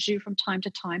triggers you from time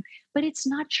to time, but it's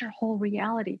not your whole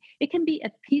reality. It can be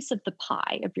a piece of the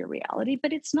pie of your reality,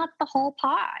 but it's not the whole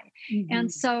pie. Mm-hmm.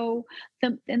 And so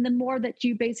the more that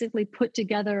you basically put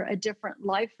together a different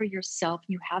life for yourself,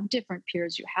 you have different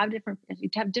peers, you have different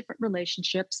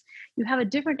relationships, you have a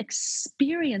different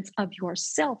experience of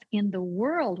yourself in the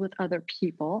world with other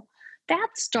people, that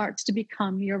starts to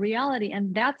become your reality.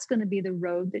 And that's going to be the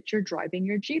road that you're driving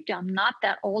your Jeep down, not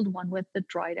that old one with the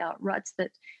dried out ruts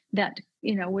that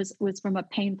was from a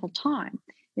painful time.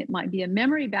 It might be a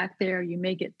memory back there. You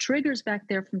may get triggers back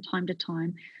there from time to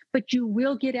time, but you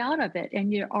will get out of it.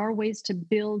 And there are ways to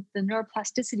build the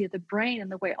neuroplasticity of the brain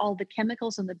and the way all the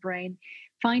chemicals in the brain,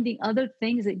 finding other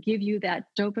things that give you that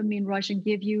dopamine rush and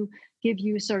give you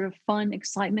sort of fun,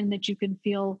 excitement that you can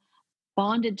feel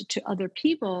bonded to other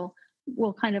people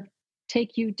will kind of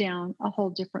take you down a whole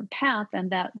different path,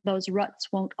 and that those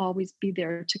ruts won't always be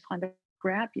there to kind of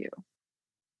grab you.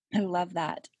 I love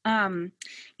that. And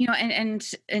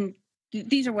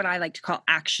these are what I like to call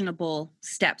actionable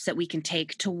steps that we can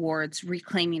take towards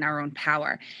reclaiming our own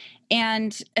power.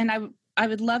 And I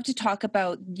would love to talk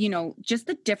about, just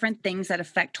the different things that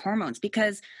affect hormones,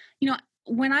 because,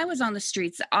 when I was on the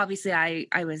streets, obviously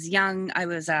I was young, I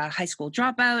was a high school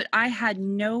dropout. I had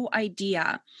no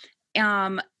idea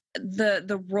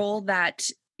the role that,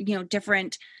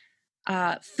 different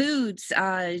foods,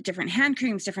 different hand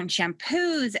creams, different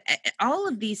shampoos, all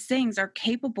of these things are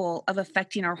capable of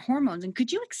affecting our hormones. And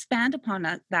could you expand upon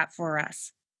that for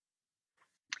us?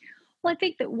 Well, I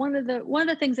think that one of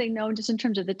the things they know, just in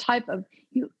terms of the type of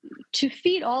you, to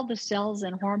feed all the cells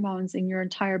and hormones in your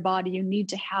entire body, you need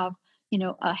to have,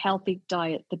 a healthy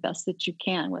diet the best that you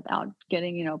can without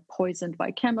getting, poisoned by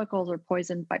chemicals or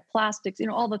poisoned by plastics,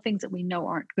 all the things that we know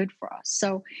aren't good for us.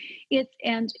 So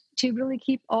and to really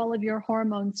keep all of your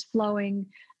hormones flowing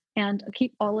and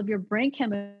keep all of your brain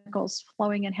chemicals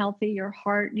flowing and healthy, your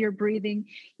heart, your breathing,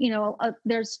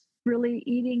 there's really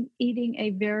eating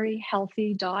a very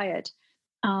healthy diet,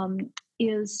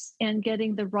 is and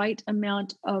getting the right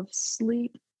amount of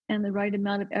sleep and the right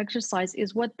amount of exercise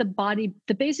is what the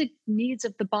basic needs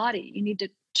of the body. You need to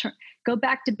go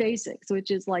back to basics, which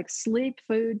is like sleep,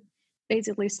 food,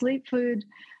 basically sleep, food,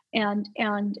 and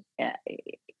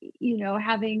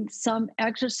having some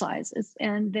exercise.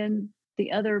 And then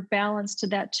the other balance to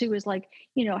that too is like,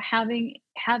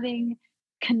 having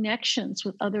connections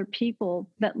with other people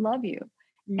that love you.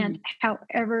 And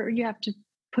however, you have to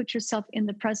put yourself in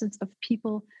the presence of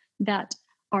people that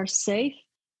are safe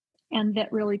and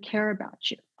that really care about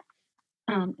you.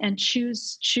 And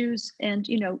choose, and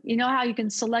how you can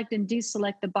select and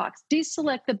deselect the box.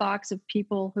 Deselect the box of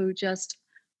people who just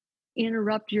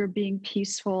interrupt your being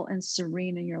peaceful and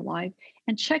serene in your life,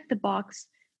 and check the box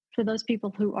for those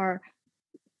people who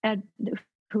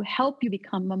help you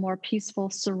become a more peaceful,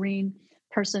 serene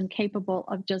person, capable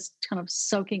of just kind of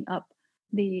soaking up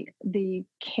the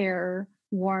care,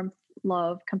 warmth,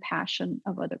 love, compassion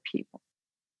of other people.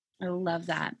 I love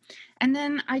that. And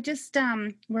then I just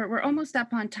we're almost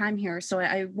up on time here, so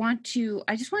I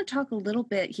just want to talk a little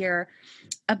bit here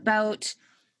about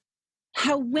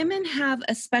how women have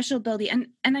a special ability, and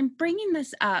I'm bringing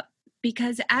this up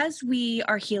because as we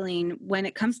are healing, when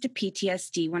it comes to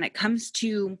PTSD, when it comes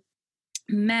to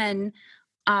men,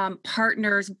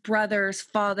 partners, brothers,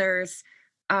 fathers,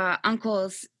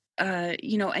 uncles,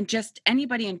 and just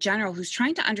anybody in general who's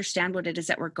trying to understand what it is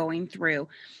that we're going through.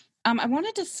 I want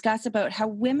to discuss about how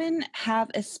women have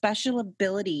a special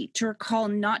ability to recall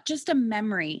not just a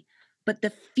memory, but the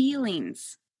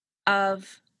feelings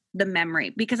of the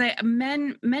memory. Because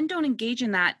men don't engage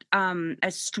in that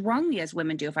as strongly as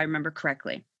women do, if I remember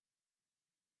correctly.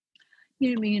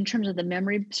 You mean in terms of the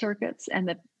memory circuits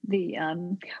and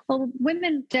well,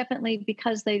 women definitely,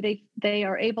 because they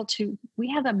are able to.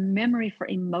 We have a memory for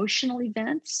emotional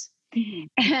events.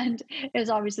 Mm-hmm. And there's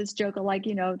always this joke of like,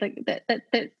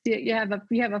 that you have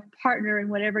a partner and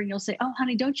whatever, and you'll say, "Oh,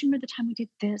 honey, don't you remember the time we did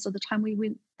this, or the time we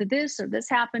went to this, or this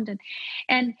happened?"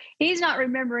 And he's not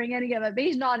remembering any of it, but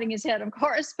he's nodding his head, of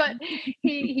course. But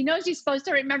he knows he's supposed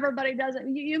to remember, but he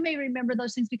doesn't. You may remember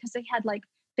those things because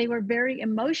they were very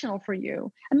emotional for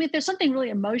you. I mean, if there's something really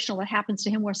emotional that happens to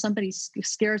him where somebody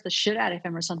scares the shit out of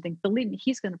him or something, believe me,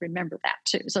 he's going to remember that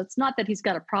too. So it's not that he's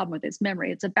got a problem with his memory.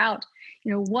 It's about,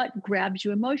 what grabs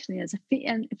you emotionally.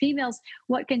 And females,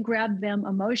 what can grab them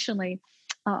emotionally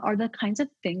are the kinds of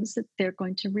things that they're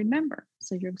going to remember.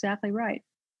 So you're exactly right.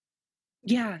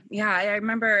 Yeah. I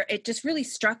remember it just really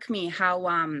struck me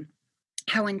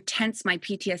how intense my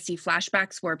PTSD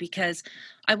flashbacks were, because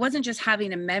I wasn't just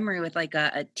having a memory with like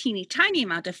a teeny tiny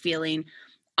amount of feeling.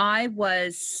 I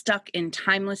was stuck in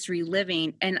timeless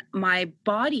reliving, and my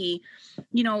body,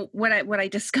 what I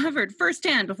discovered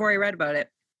firsthand before I read about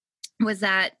it was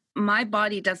that my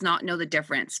body does not know the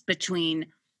difference between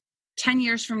 10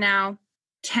 years from now,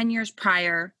 10 years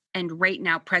prior, and right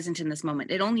now, present in this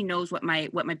moment. It only knows what my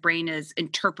brain is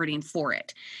interpreting for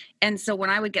it. And so when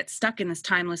I would get stuck in this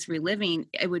timeless reliving,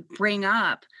 it would bring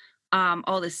up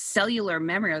all this cellular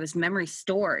memory, or this memory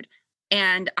stored,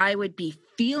 and I would be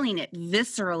feeling it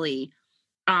viscerally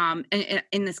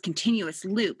in this continuous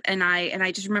loop. And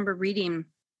I just remember reading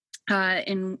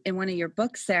in one of your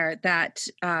books there that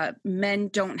men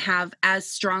don't have as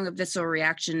strong a visceral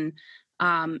reaction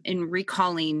in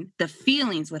recalling the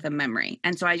feelings with a memory.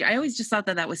 And so I always just thought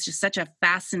that was just such a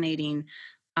fascinating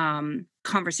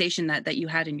conversation that you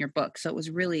had in your book. So it was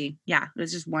really, it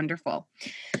was just wonderful.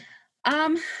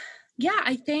 Yeah,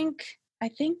 I think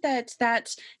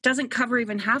that doesn't cover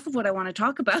even half of what I want to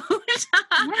talk about. We're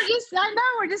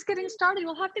just getting started.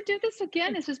 We'll have to do this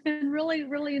again. It's just been really,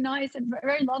 really nice and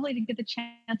very lovely to get the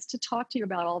chance to talk to you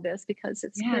about all this, because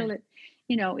it's clearly,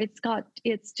 it's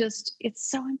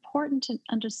so important to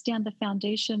understand the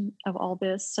foundation of all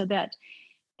this, so that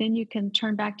then you can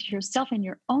turn back to yourself and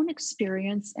your own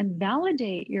experience and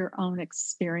validate your own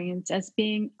experience as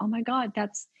being, oh my God,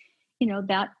 that's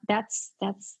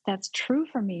true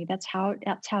for me. That's how it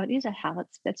is.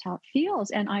 That's how it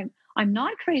feels. And I'm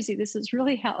not crazy. This is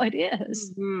really how it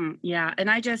is. Mm-hmm. Yeah. And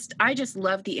I just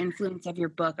love the influence of your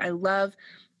book. I love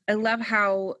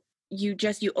how you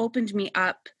opened me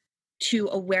up to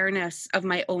awareness of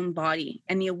my own body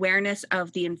and the awareness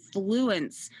of the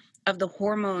influence of the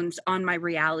hormones on my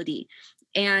reality.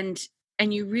 And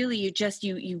you really,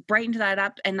 you brightened that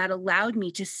up, and that allowed me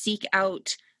to seek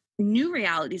out new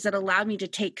realities, that allowed me to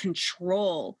take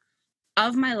control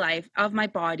of my life, of my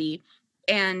body,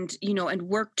 and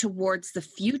work towards the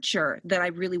future that I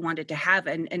really wanted to have.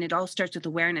 And it all starts with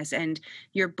awareness. And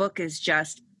your book is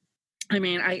just,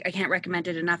 I can't recommend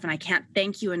it enough. And I can't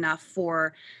thank you enough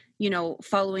for,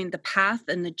 following the path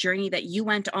and the journey that you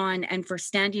went on, and for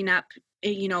standing up,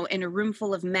 in a room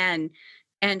full of men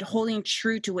and holding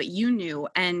true to what you knew,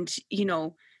 and,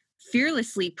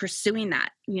 fearlessly pursuing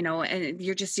that, and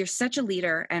you're such a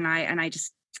leader. And I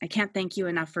can't thank you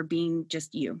enough for being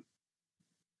just you.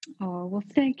 Oh, well,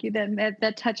 thank you.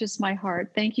 That touches my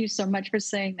heart. Thank you so much for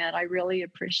saying that. I really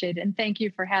appreciate it. And thank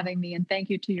you for having me. And thank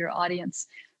you to your audience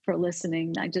for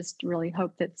listening. I just really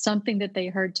hope that something that they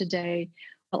heard today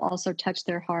will also touch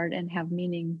their heart and have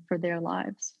meaning for their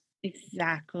lives.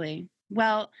 Exactly.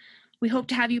 Well, we hope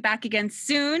to have you back again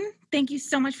soon. Thank you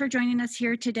so much for joining us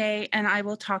here today. And I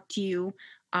will talk to you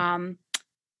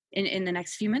in the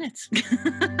next few minutes.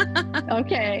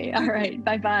 Okay. All right.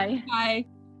 Bye-bye. Bye.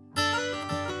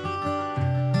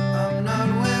 I'm not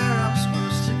where I'm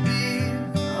supposed to be.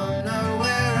 I'm not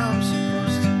where I'm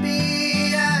supposed to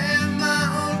be. I am my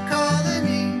own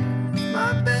colony,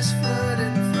 my best foot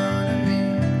in front of me.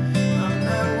 I'm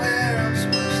not where I'm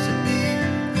supposed to be.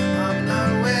 I'm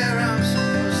not where I'm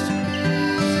supposed to be.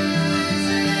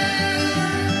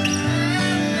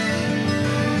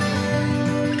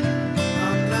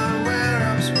 I'm not where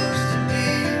I'm supposed to be.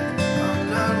 I'm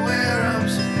not where I'm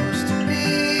supposed to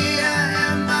be. I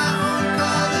am my own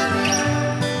colony,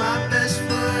 my best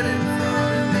foot in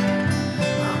front of me.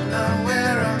 I'm not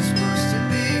where I'm supposed to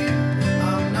be.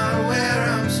 I'm not where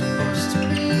I'm supposed to be.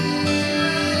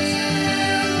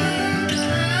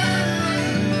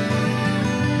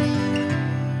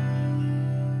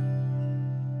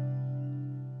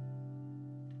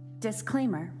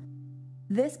 Disclaimer.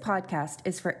 This podcast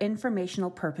is for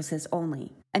informational purposes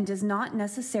only and does not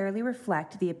necessarily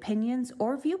reflect the opinions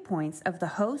or viewpoints of the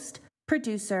host,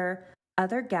 producer,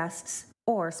 other guests,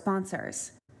 or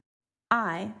sponsors.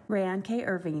 I, Rayanne K.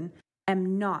 Irving,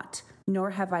 am not,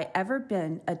 nor have I ever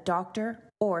been, a doctor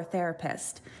or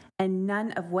therapist, and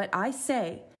none of what I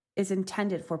say is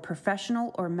intended for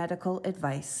professional or medical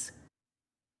advice.